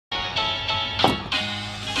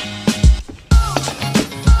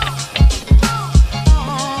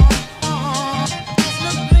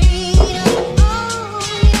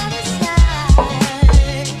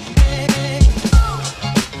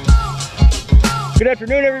Good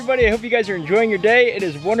afternoon, everybody. I hope you guys are enjoying your day. It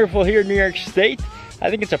is wonderful here in New York State.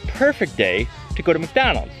 I think it's a perfect day to go to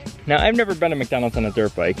McDonald's. Now, I've never been to McDonald's on a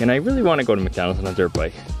dirt bike, and I really want to go to McDonald's on a dirt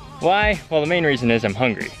bike. Why? Well, the main reason is I'm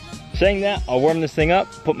hungry. Saying that, I'll warm this thing up,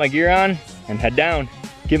 put my gear on, and head down,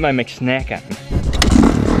 get my McSnack on.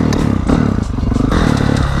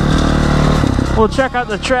 We'll check out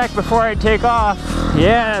the track before I take off.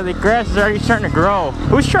 Yeah, the grass is already starting to grow.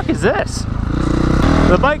 Whose truck is this?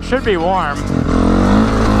 The bike should be warm.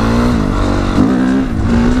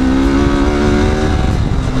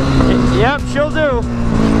 Yep, she'll do.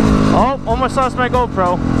 Oh, almost lost my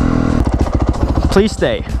GoPro. Please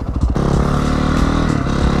stay.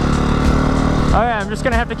 Okay, I'm just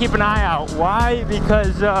gonna have to keep an eye out. Why?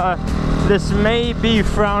 Because this may be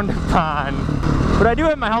frowned upon. But I do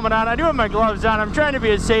have my helmet on, I do have my gloves on. I'm trying to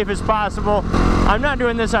be as safe as possible. I'm not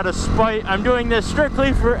doing this out of spite. I'm doing this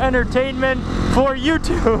strictly for entertainment for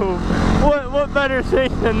YouTube. What better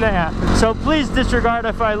thing than that? So please disregard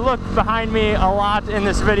if I look behind me a lot in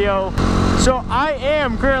this video. So I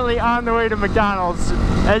am currently on the way to McDonald's.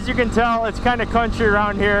 As you can tell, it's kind of country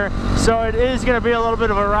around here, so it is going to be a little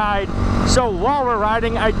bit of a ride. So while we're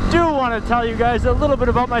riding, I do want to tell you guys a little bit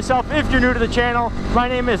about myself if you're new to the channel. My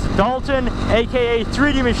name is Dalton, aka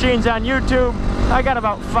 3D Machines on YouTube. I got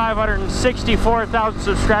about 564,000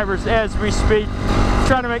 subscribers as we speak.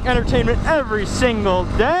 Trying to make entertainment every single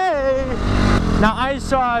day. Now I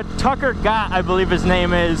saw Tucker Gott, I believe his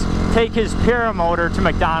name is, take his paramotor to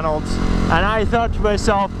McDonald's, and I thought to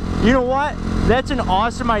myself, you know what? That's an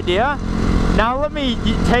awesome idea. Now let me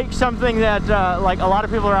take something that like a lot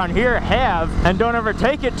of people around here have and don't ever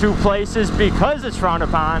take it to places because it's frowned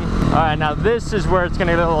upon. Alright, now this is where it's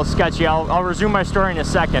gonna get a little sketchy. I'll resume my story in a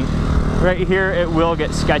second. Right here it will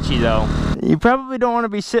get sketchy though. You probably don't want to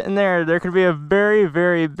be sitting there. There could be a very,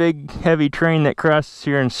 very big, heavy train that crosses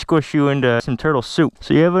here and squish you into some turtle soup.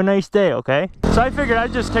 So you have a nice day, okay? So I figured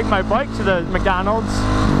I'd just take my bike to the McDonald's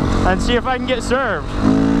and see if I can get served.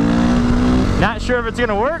 Not sure if it's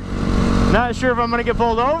gonna work. Not sure if I'm gonna get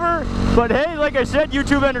pulled over. But hey, like I said,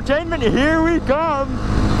 YouTube entertainment, here we come.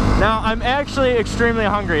 Now, I'm actually extremely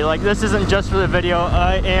hungry. Like, this isn't just for the video.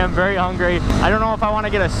 I am very hungry. I don't know if I want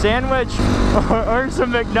to get a sandwich or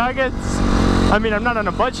some McNuggets. I mean, I'm not on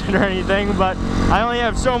a budget or anything, but I only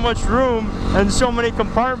have so much room and so many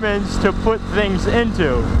compartments to put things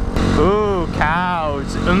into. Ooh,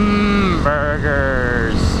 cows.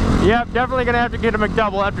 Burgers. Yep, definitely gonna have to get a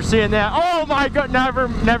McDouble after seeing that. Oh my god, never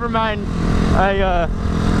mind. I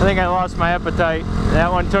think I lost my appetite.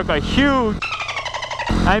 That one took a huge...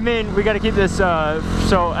 I mean, we got to keep this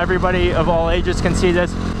so everybody of all ages can see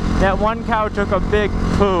this. That one cow took a big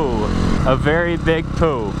poo, a very big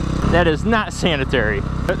poo. That is not sanitary.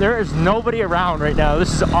 There is nobody around right now.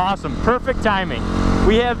 This is awesome, perfect timing.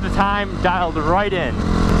 We have the time dialed right in.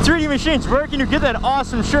 3D Machines, where can you get that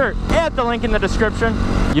awesome shirt? Add the link in the description.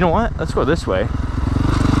 You know what? Let's go this way.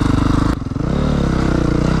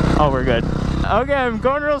 Oh, we're good. Okay, I'm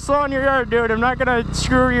going real slow in your yard, dude. I'm not gonna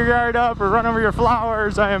screw your yard up or run over your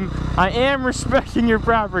flowers. I am respecting your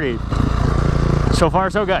property. So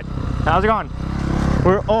far, so good. How's it going?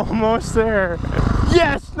 We're almost there.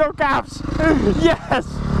 Yes! No cops! Yes!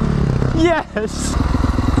 Yes!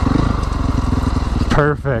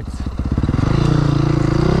 Perfect.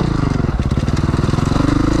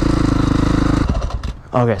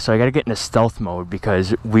 Okay, so I gotta get into stealth mode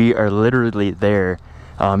because we are literally there.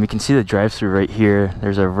 You can see the drive-thru right here.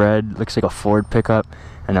 There's a red, looks like a Ford pickup,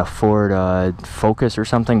 and a Ford Focus or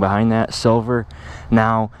something behind that, silver.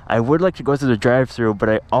 Now, I would like to go through the drive-thru, but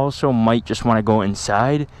I also might just want to go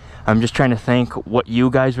inside. I'm just trying to think what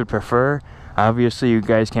you guys would prefer. Obviously, you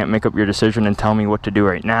guys can't make up your decision and tell me what to do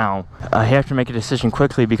right now. I have to make a decision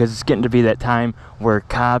quickly because it's getting to be that time where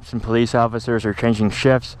cops and police officers are changing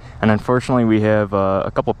shifts, and unfortunately we have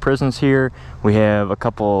a couple prisons here. We have a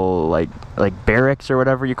couple like barracks or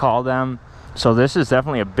whatever you call them. So this is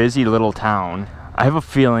definitely a busy little town. I have a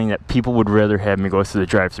feeling that people would rather have me go through the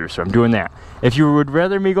drive-thru, so I'm doing that. If you would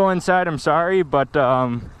rather me go inside, I'm sorry, but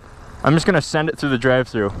I'm just gonna send it through the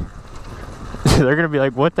drive-thru. They're gonna be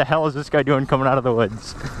like, what the hell is this guy doing coming out of the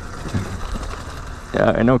woods?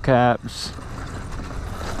 Yeah, no caps.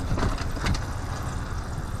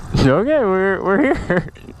 Okay, we're here.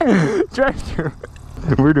 Drive-thru.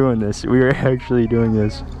 We're doing this. We are actually doing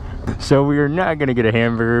this. So we are not gonna get a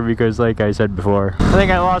hamburger because, like I said before, I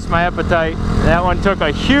think I lost my appetite. That one took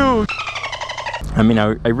a huge... I mean,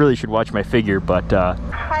 I really should watch my figure, but Hi,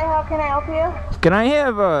 how can I help you? Can I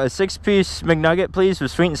have a 6-piece McNugget, please,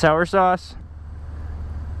 with sweet and sour sauce?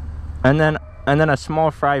 And then a small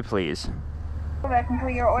fry, please. Would I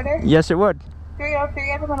complete your order? Yes, it would.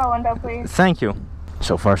 303 at the middle window, please. Thank you.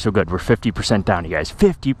 So far, so good. We're 50% down, you guys.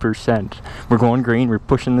 50%. We're going green. We're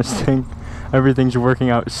pushing this thing. Everything's working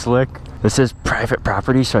out slick. This is private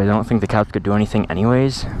property, so I don't think the cops could do anything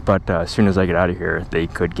anyways. But as soon as I get out of here, they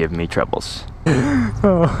could give me troubles.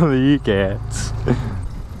 Holy cats.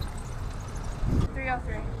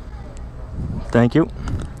 303. Thank you.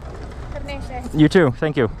 Have a nice day. You too.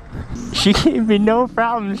 Thank you. She gave me no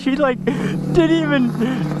problem. She like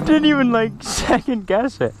didn't even like second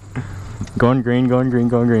guess it. Going green, going green,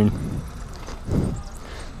 going green.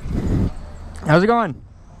 How's it going?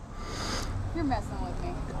 You're messing with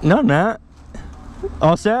me. No, I'm not.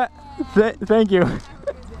 All set? Thank you.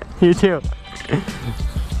 You too.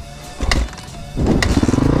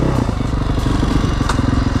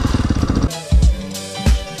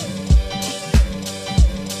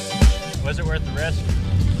 Was it worth the risk?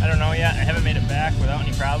 I don't know yet. I haven't made it back without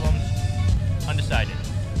any problems. Undecided.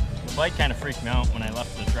 The bike kind of freaked me out when I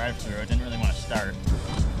left the drive-thru. I didn't really want to start.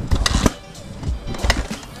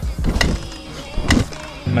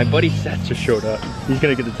 My buddy Seth just showed up. He's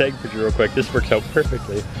gonna get the tag picture real quick. This works out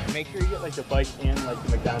perfectly. Make sure you get like the bike and like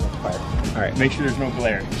the McDonald's part. All right, make sure there's no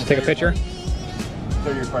glare. Just take a picture.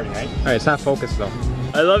 So you're recording, right? All right, it's not focused though.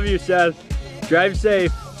 I love you, Seth. Drive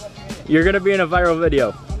safe. You're gonna be in a viral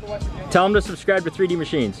video. Tell them to subscribe to 3D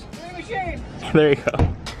Machines. 3D Machine. There you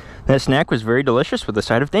go. That snack was very delicious with a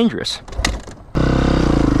side of dangerous.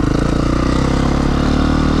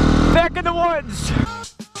 Back in the woods.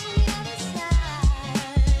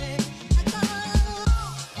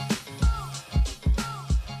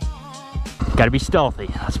 Gotta be stealthy.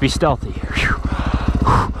 Let's be stealthy.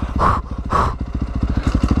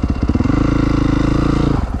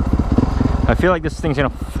 I feel like this thing's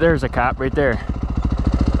gonna. There's a cop right there.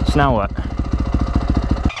 So now what?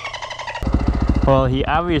 Well, he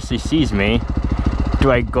obviously sees me.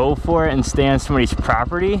 Do I go for it and stay on somebody's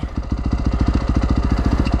property?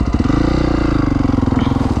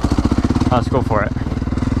 Let's go for it.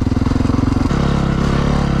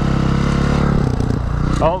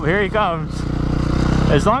 Oh, here he comes.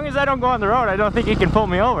 As long as I don't go on the road, I don't think he can pull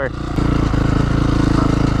me over.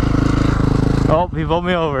 Oh, he pulled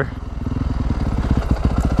me over.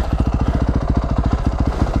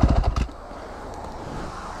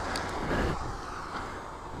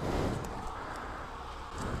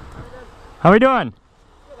 How we doing?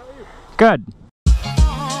 Good, how are you? Good.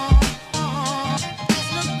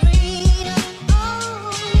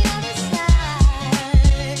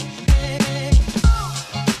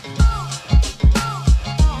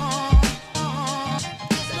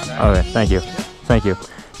 Okay, thank you. Thank you.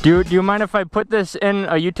 Do you mind if I put this in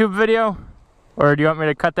a YouTube video? Or do you want me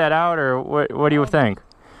to cut that out, or what do you think?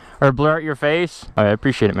 Or blur out your face? Oh, I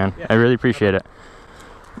appreciate it, man. I really appreciate it.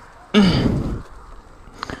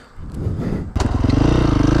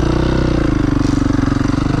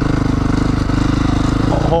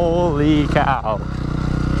 Holy cow.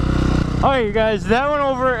 Alright, you guys, that went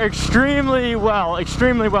over extremely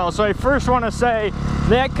well. So I first want to say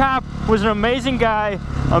that cop was an amazing guy,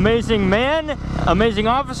 amazing man, amazing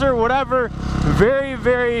officer, whatever. Very,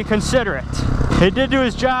 very considerate. He did do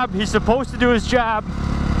his job. He's supposed to do his job.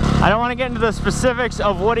 I don't want to get into the specifics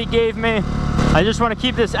of what he gave me. I just want to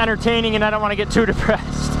keep this entertaining, and I don't want to get too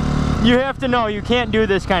depressed. You have to know you can't do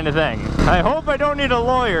this kind of thing. I hope I don't need a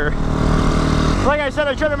lawyer. Like I said,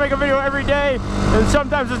 I try to make a video every day, and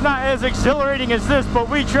sometimes it's not as exhilarating as this, but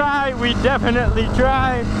we try, we definitely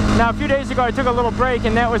try. Now, a few days ago, I took a little break,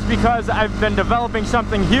 and that was because I've been developing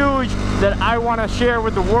something huge that I want to share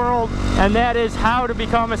with the world, and that is how to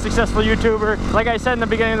become a successful YouTuber. Like I said in the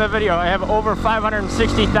beginning of the video, I have over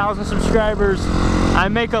 560,000 subscribers. I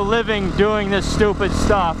make a living doing this stupid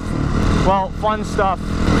stuff. Well, fun stuff.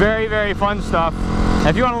 Very, very fun stuff.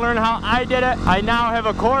 If you want to learn how I did it, I now have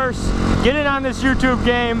a course. Get in on this YouTube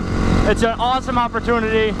game. It's an awesome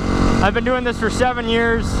opportunity. I've been doing this for 7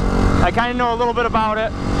 years. I kind of know a little bit about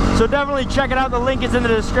it. So definitely check it out. The link is in the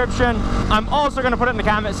description. I'm also going to put it in the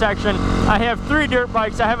comment section. I have 3 dirt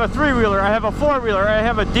bikes. I have a 3-wheeler. I have a 4-wheeler. I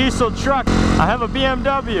have a diesel truck. I have a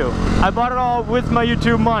BMW. I bought it all with my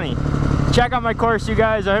YouTube money. Check out my course, you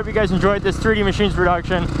guys. I hope you guys enjoyed this 3D Machines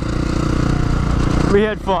production. We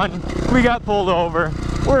had fun. We got pulled over.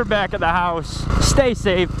 We're back at the house. Stay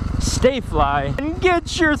safe, stay fly, and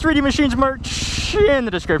get your 3D Machines merch in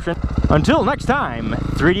the description. Until next time,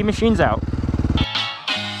 3D Machines out.